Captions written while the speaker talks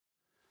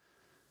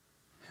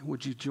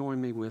Would you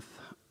join me with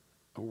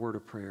a word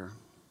of prayer?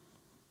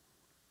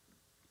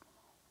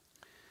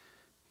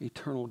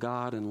 Eternal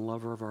God and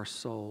lover of our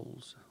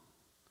souls,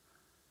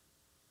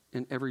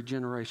 in every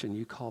generation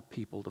you call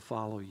people to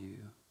follow you.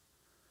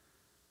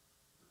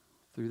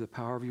 Through the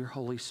power of your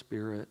Holy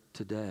Spirit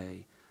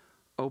today,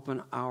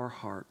 open our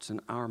hearts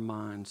and our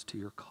minds to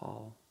your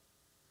call.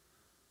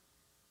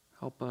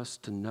 Help us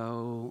to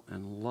know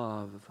and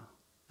love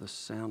the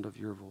sound of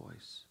your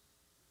voice.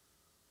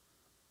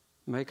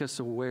 Make us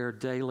aware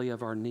daily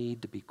of our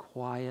need to be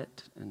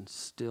quiet and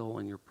still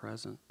in your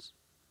presence.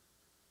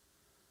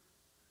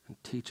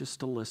 And teach us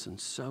to listen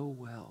so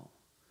well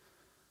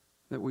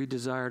that we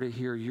desire to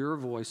hear your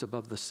voice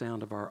above the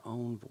sound of our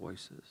own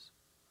voices.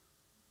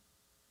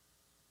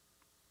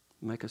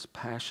 Make us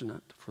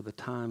passionate for the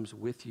times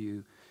with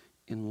you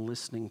in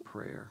listening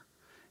prayer.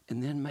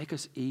 And then make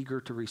us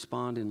eager to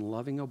respond in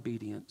loving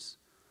obedience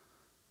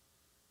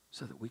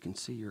so that we can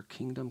see your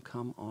kingdom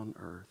come on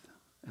earth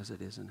as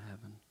it is in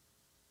heaven.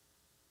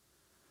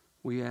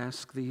 We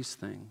ask these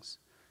things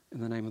in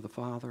the name of the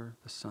Father,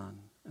 the Son,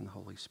 and the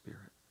Holy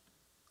Spirit.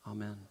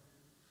 Amen.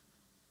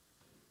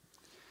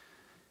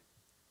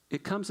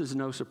 It comes as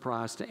no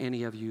surprise to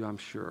any of you, I'm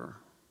sure,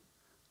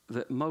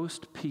 that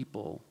most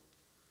people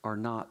are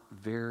not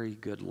very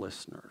good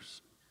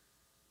listeners.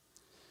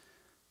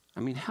 I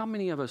mean, how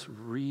many of us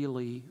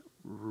really,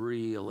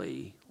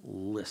 really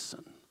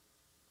listen?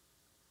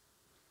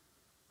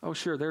 Oh,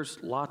 sure,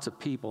 there's lots of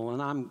people,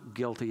 and I'm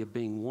guilty of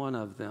being one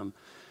of them.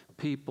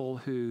 People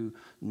who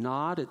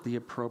nod at the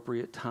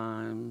appropriate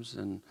times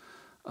and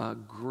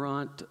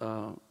grunt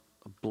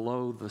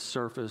below the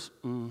surface,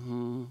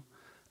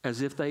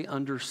 as if they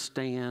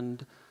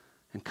understand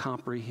and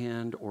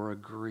comprehend or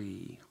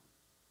agree.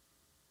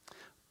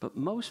 But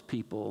most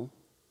people,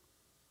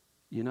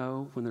 you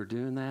know, when they're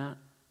doing that,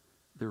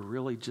 they're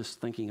really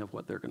just thinking of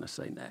what they're going to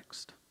say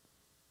next.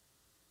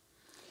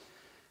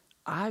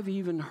 I've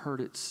even heard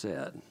it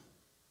said,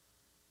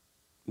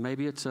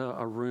 maybe it's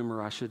a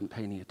rumor I shouldn't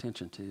pay any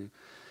attention to.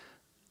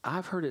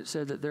 I've heard it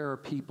said that there are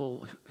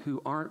people who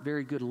aren't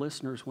very good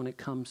listeners when it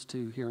comes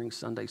to hearing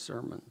Sunday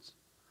sermons.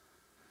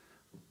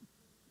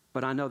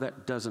 But I know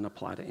that doesn't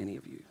apply to any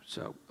of you,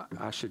 so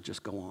I should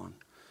just go on.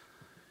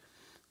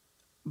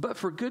 But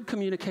for good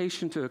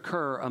communication to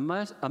occur, a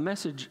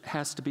message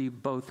has to be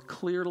both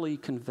clearly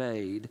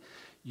conveyed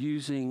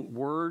using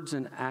words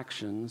and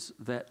actions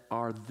that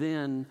are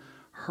then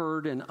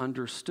heard and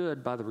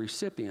understood by the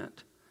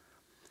recipient.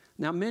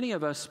 Now, many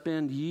of us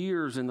spend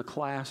years in the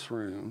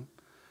classroom,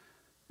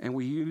 and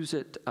we use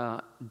it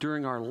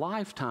during our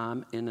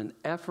lifetime in an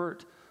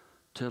effort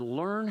to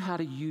learn how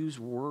to use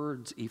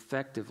words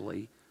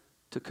effectively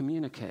to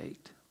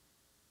communicate.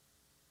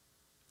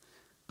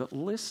 But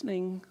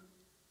listening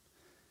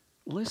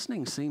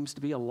seems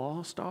to be a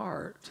lost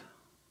art.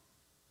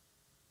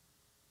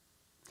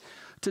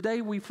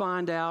 Today we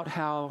find out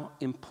how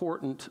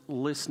important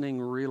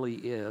listening really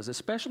is,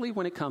 especially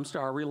when it comes to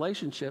our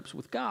relationships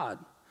with God.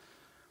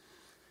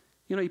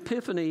 You know,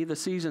 Epiphany, the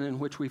season in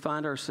which we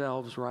find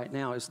ourselves right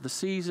now, is the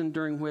season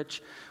during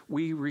which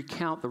we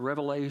recount the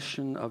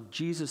revelation of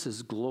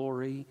Jesus'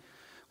 glory,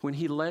 when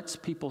he lets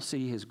people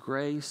see his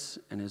grace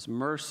and his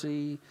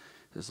mercy,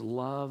 his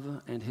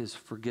love and his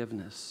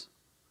forgiveness.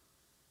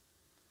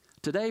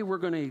 Today we're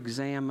going to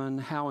examine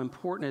how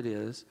important it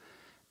is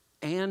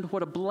and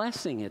what a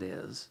blessing it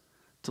is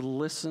to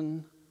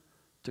listen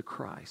to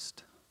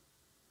Christ.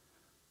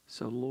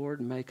 So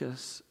Lord, make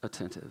us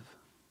attentive.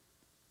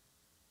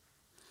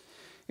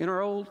 In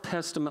our Old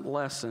Testament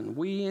lesson,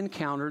 we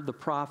encountered the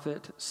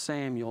prophet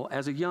Samuel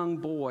as a young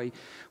boy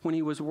when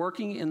he was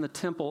working in the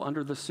temple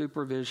under the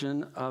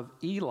supervision of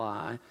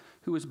Eli,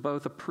 who was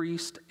both a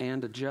priest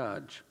and a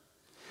judge.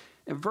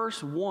 And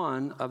verse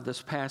 1 of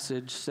this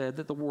passage said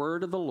that the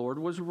word of the Lord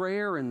was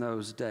rare in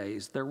those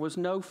days. There was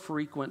no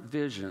frequent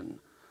vision.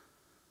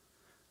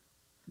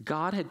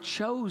 God had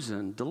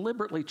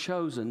deliberately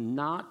chosen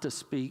not to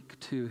speak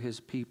to his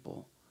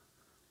people.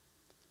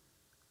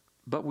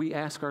 But we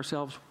ask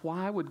ourselves,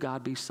 why would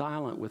God be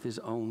silent with his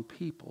own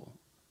people?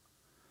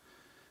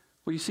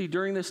 Well, you see,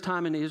 during this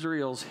time in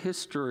Israel's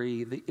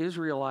history, the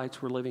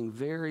Israelites were living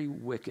very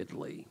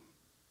wickedly.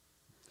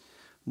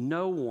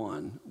 No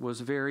one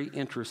was very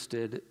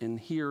interested in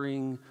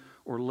hearing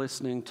or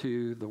listening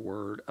to the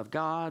word of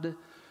God,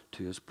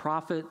 to his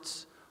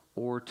prophets,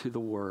 or to the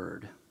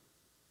word.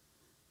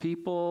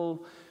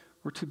 People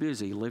were too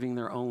busy living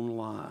their own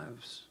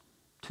lives,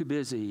 too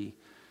busy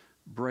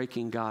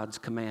breaking God's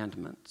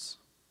commandments.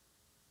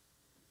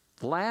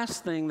 The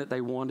last thing that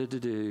they wanted to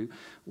do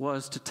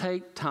was to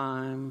take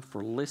time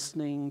for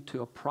listening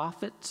to a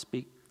prophet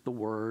speak the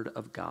word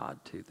of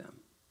God to them.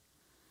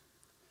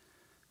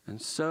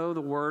 And so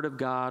the word of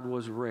God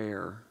was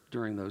rare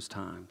during those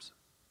times.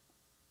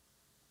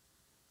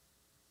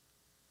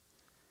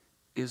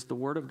 Is the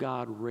word of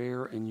God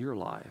rare in your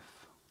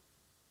life?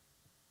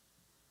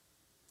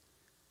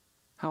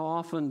 How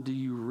often do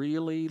you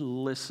really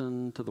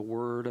listen to the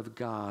word of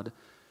God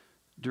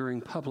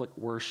during public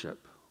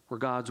worship, where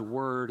God's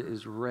word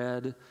is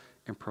read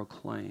and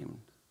proclaimed?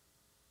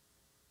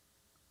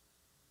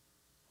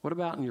 What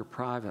about in your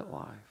private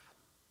life?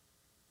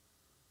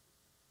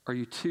 Are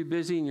you too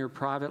busy in your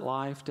private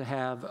life to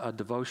have a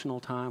devotional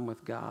time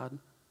with God?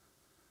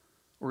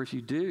 Or if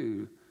you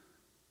do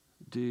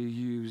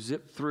you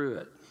zip through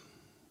it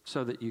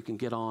so that you can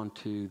get on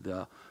to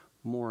the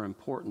more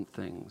important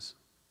things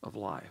of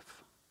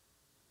life?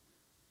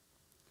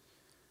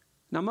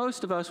 Now,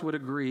 most of us would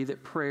agree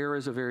that prayer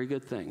is a very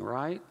good thing,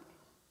 right?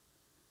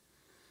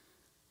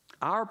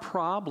 Our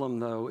problem,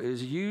 though,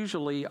 is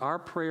usually our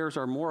prayers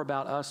are more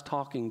about us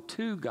talking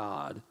to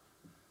God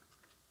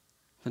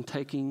than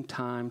taking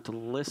time to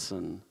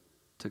listen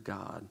to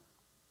God.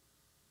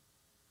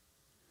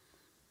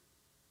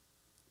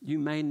 You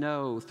may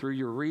know through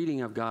your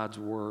reading of God's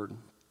Word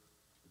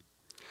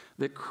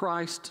that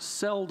Christ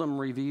seldom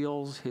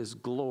reveals His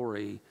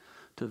glory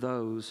to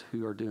those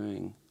who are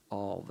doing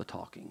all the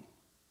talking.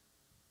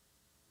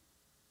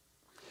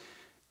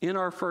 In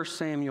our 1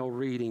 Samuel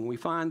reading, we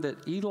find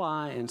that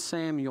Eli and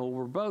Samuel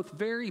were both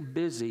very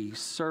busy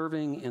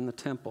serving in the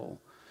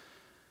temple.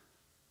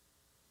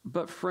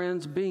 But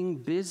friends, being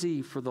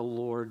busy for the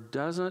Lord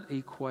doesn't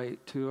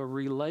equate to a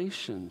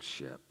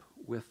relationship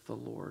with the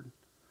Lord.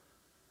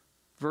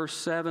 Verse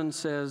 7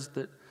 says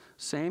that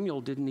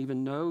Samuel didn't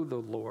even know the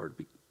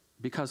Lord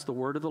because the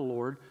word of the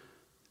Lord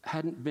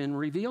hadn't been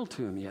revealed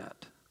to him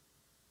yet.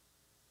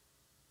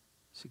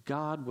 See,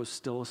 God was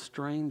still a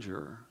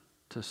stranger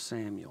to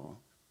Samuel.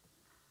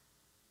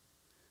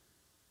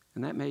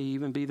 And that may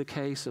even be the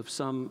case of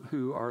some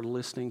who are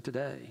listening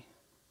today.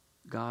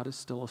 God is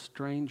still a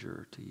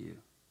stranger to you.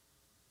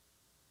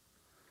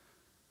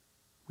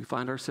 We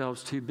find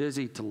ourselves too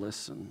busy to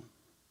listen.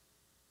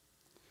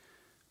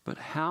 But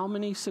how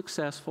many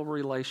successful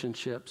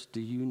relationships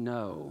do you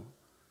know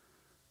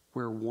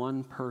where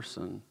one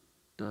person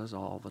does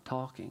all the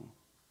talking?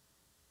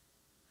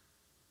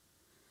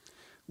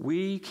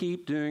 We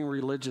keep doing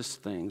religious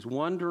things,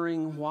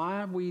 wondering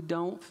why we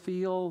don't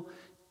feel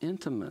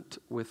intimate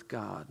with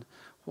God,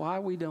 why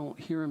we don't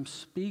hear Him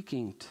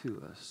speaking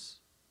to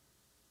us.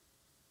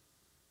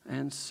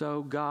 And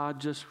so God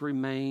just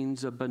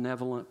remains a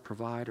benevolent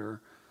provider,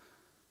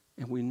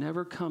 and we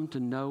never come to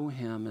know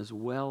Him as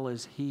well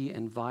as He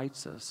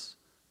invites us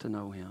to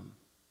know Him.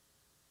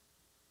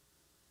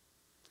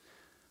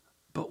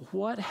 But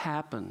what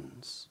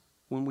happens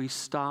when we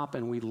stop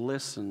and we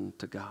listen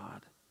to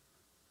God?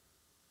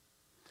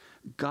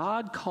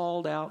 God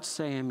called out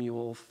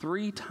Samuel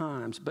 3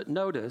 times, but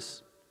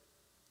notice,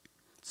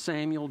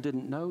 Samuel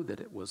didn't know that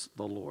it was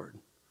the Lord.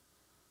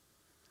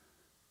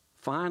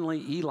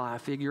 Finally, Eli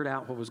figured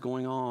out what was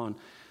going on.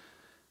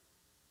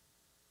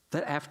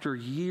 That after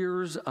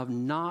years of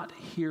not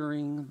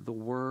hearing the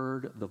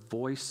word, the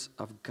voice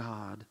of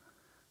God,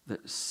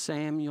 that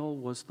Samuel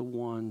was the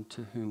one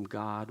to whom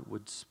God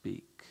would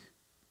speak.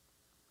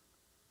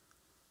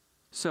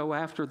 So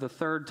after the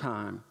 3rd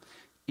time,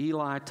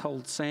 Eli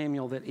told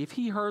Samuel that if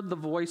he heard the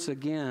voice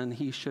again,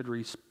 he should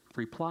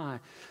reply,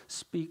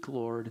 "Speak,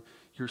 Lord,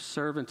 your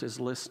servant is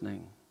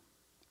listening."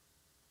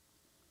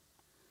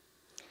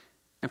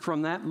 And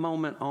from that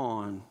moment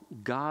on,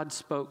 God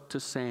spoke to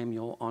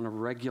Samuel on a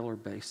regular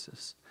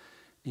basis.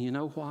 And you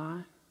know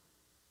why?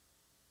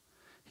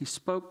 He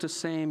spoke to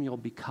Samuel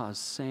because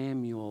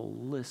Samuel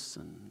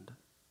listened.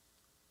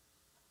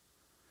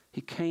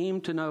 He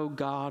came to know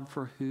God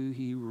for who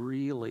He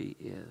really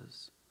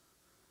is.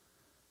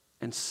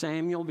 And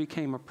Samuel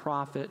became a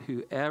prophet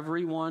who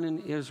everyone in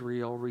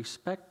Israel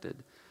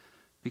respected,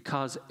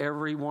 because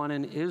everyone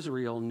in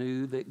Israel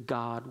knew that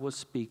God was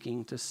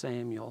speaking to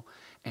Samuel,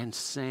 and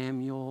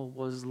Samuel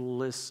was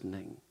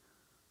listening.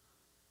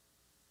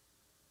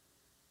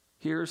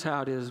 Here's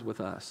how it is with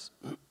us.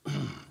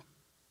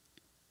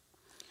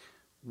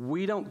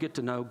 We don't get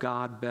to know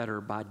God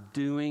better by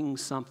doing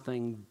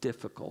something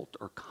difficult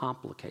or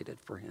complicated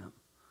for Him.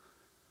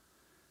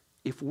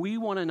 If we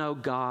want to know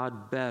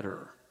God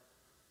better,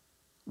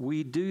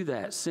 we do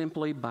that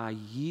simply by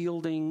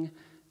yielding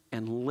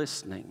and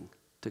listening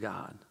to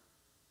God.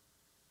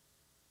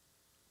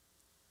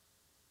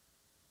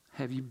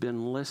 Have you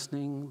been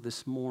listening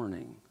this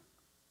morning?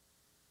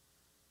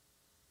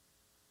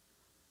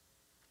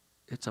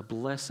 It's a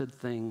blessed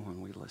thing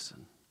when we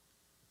listen.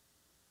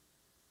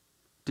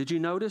 Did you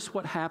notice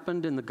what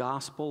happened in the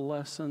gospel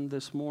lesson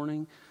this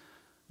morning?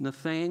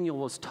 Nathanael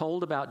was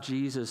told about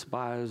Jesus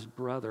by his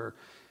brother,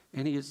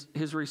 and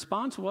his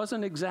response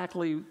wasn't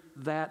exactly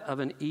that of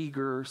an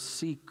eager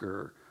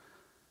seeker.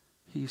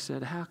 He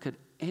said, "How could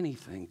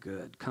anything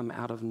good come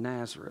out of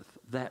Nazareth,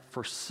 that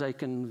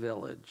forsaken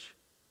village?"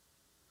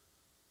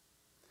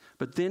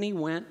 But then he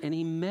went and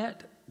he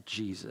met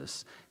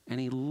Jesus, and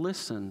he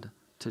listened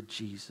to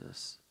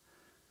Jesus.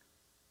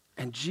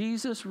 And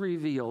Jesus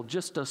revealed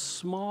just a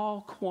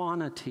small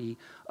quantity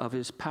of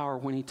His power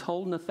when He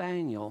told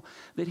Nathanael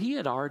that he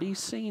had already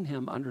seen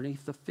him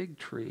underneath the fig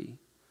tree,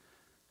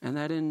 and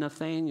that in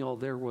Nathanael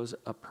there was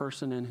a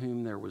person in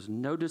whom there was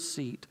no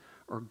deceit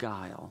or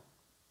guile.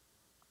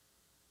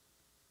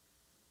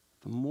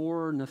 The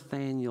more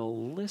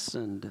Nathanael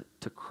listened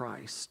to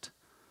Christ,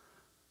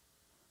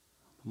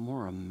 the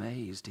more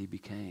amazed he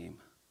became.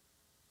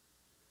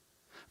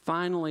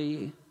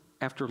 Finally,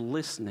 after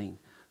listening,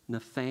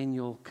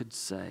 Nathanael could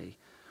say,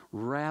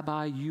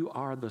 "Rabbi, you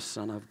are the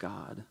Son of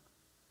God.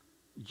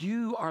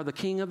 You are the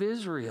King of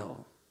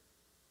Israel."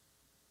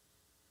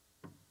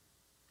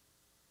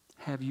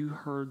 Have you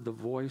heard the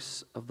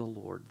voice of the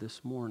Lord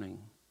this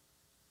morning?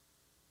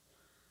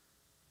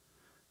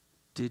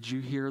 Did you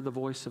hear the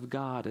voice of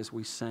God as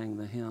we sang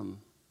the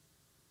hymn?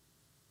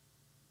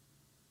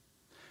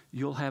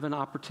 You'll have an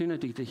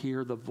opportunity to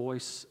hear the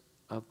voice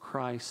of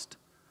Christ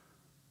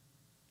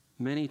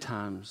many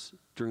times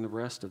during the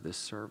rest of this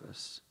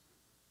service.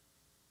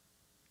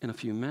 In a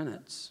few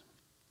minutes,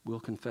 we'll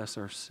confess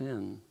our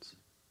sins.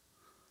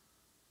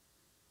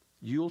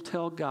 You'll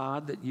tell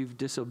God that you've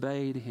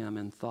disobeyed him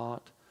in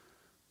thought,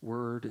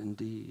 word, and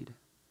deed.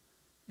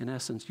 In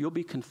essence, you'll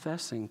be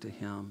confessing to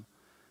him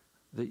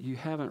that you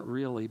haven't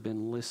really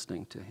been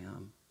listening to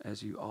him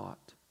as you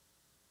ought.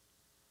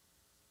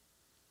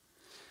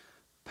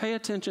 Pay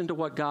attention to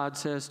what God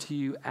says to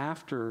you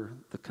after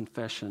the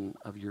confession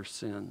of your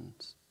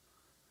sins,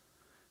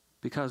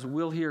 because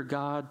we'll hear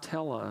God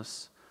tell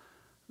us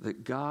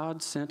that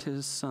God sent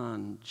his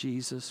Son,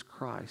 Jesus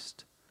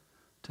Christ,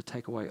 to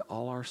take away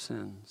all our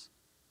sins.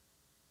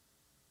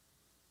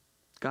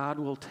 God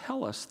will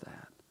tell us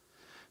that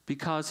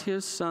because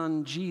his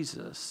Son,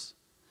 Jesus,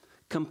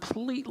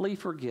 completely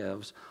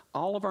forgives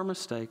all of our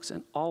mistakes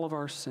and all of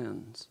our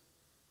sins.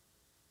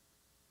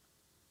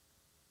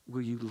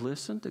 Will you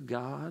listen to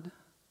God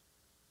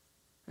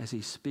as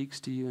he speaks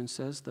to you and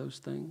says those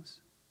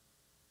things?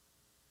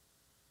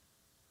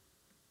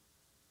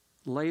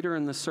 Later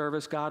in the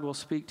service, God will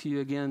speak to you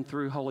again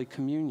through Holy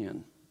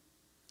Communion.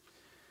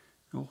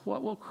 Now,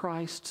 what will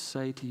Christ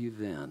say to you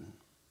then?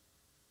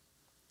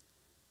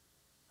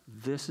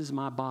 This is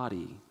my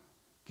body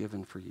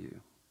given for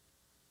you.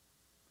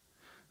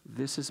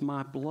 This is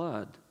my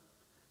blood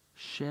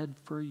shed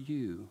for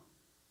you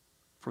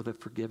for the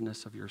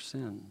forgiveness of your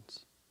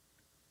sins.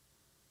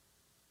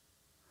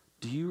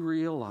 Do you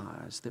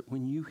realize that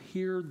when you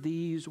hear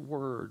these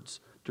words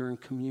during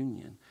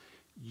communion,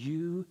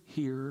 you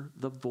hear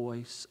the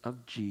voice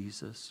of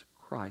Jesus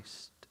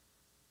Christ?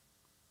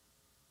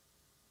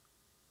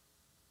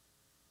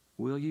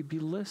 Will you be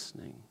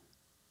listening?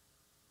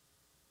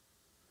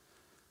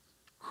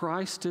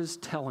 Christ is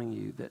telling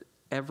you that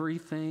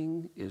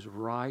everything is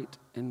right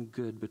and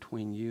good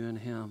between you and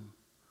him.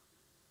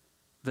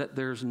 That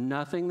there's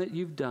nothing that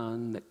you've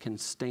done that can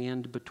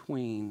stand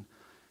between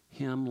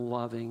him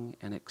loving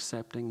and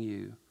accepting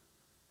you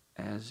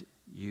as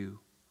you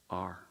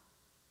are.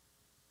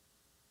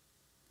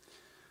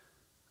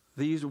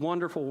 These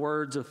wonderful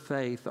words of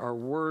faith are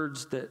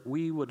words that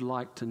we would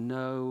like to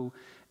know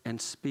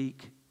and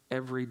speak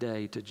every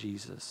day to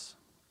Jesus.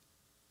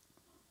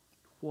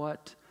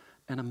 What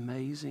an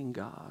amazing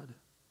God,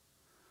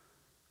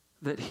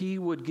 that he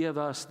would give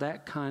us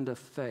that kind of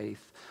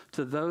faith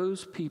to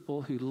those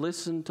people who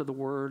listen to the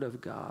word of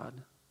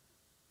God,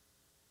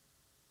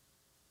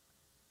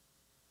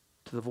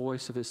 to the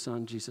voice of his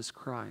Son, Jesus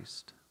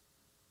Christ,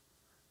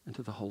 and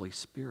to the Holy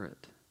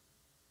Spirit.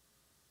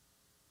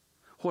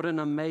 What an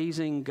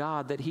amazing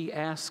God that he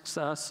asks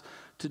us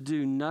to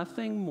do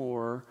nothing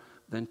more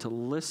than to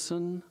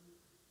listen.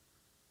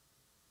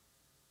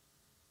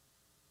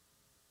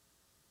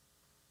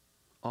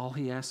 All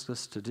he asks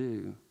us to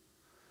do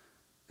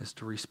is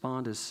to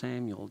respond as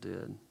Samuel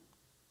did.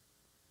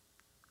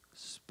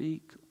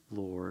 Speak,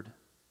 Lord,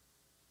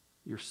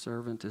 your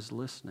servant is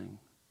listening.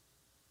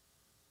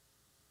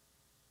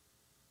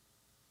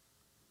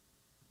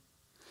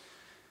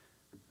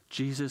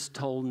 Jesus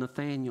told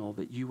Nathanael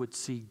that you would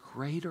see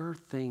greater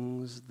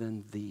things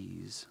than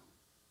these.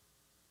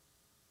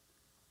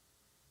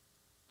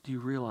 Do you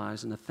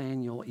realize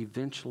Nathanael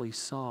eventually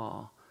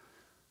saw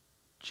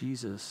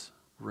Jesus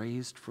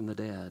raised from the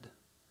dead?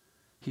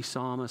 He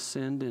saw him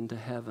ascend into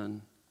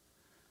heaven.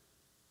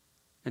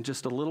 And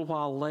just a little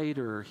while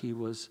later, he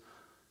was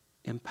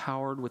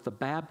empowered with the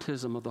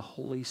baptism of the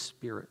Holy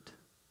Spirit.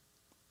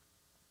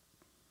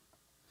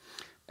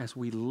 As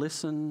we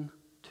listen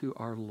to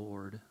our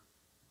Lord,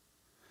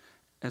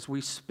 as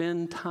we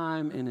spend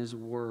time in his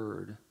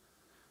word,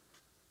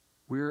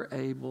 we're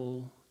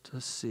able to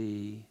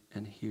see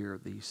and hear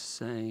these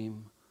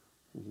same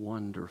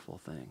wonderful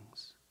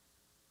things.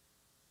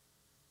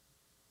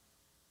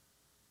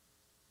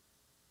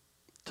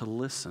 To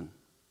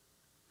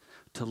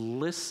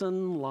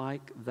listen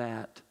like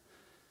that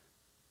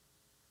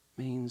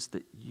means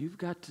that you've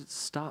got to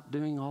stop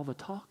doing all the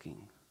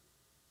talking.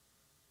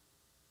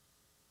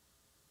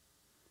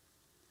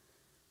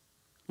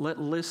 Let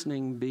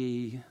listening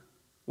be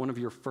one of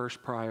your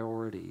first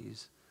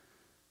priorities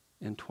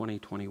in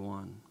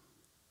 2021.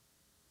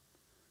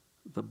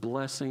 The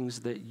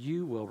blessings that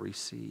you will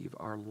receive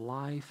are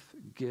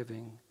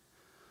life-giving.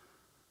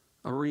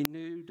 A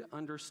renewed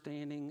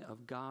understanding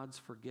of God's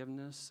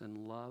forgiveness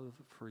and love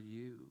for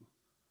you.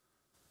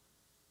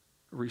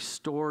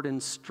 Restored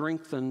and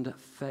strengthened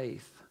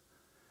faith,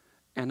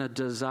 and a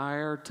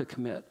desire to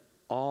commit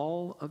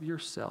all of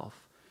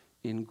yourself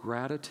in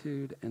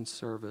gratitude and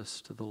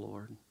service to the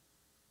Lord.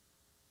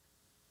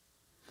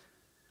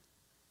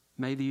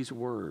 May these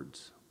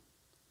words,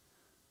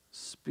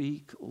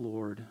 "Speak,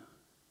 Lord,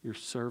 your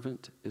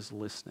servant is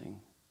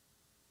listening,"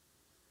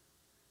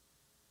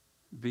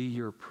 be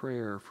your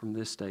prayer from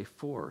this day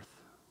forth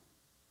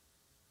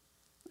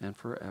and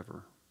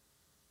forever.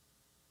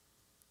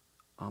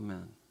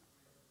 Amen.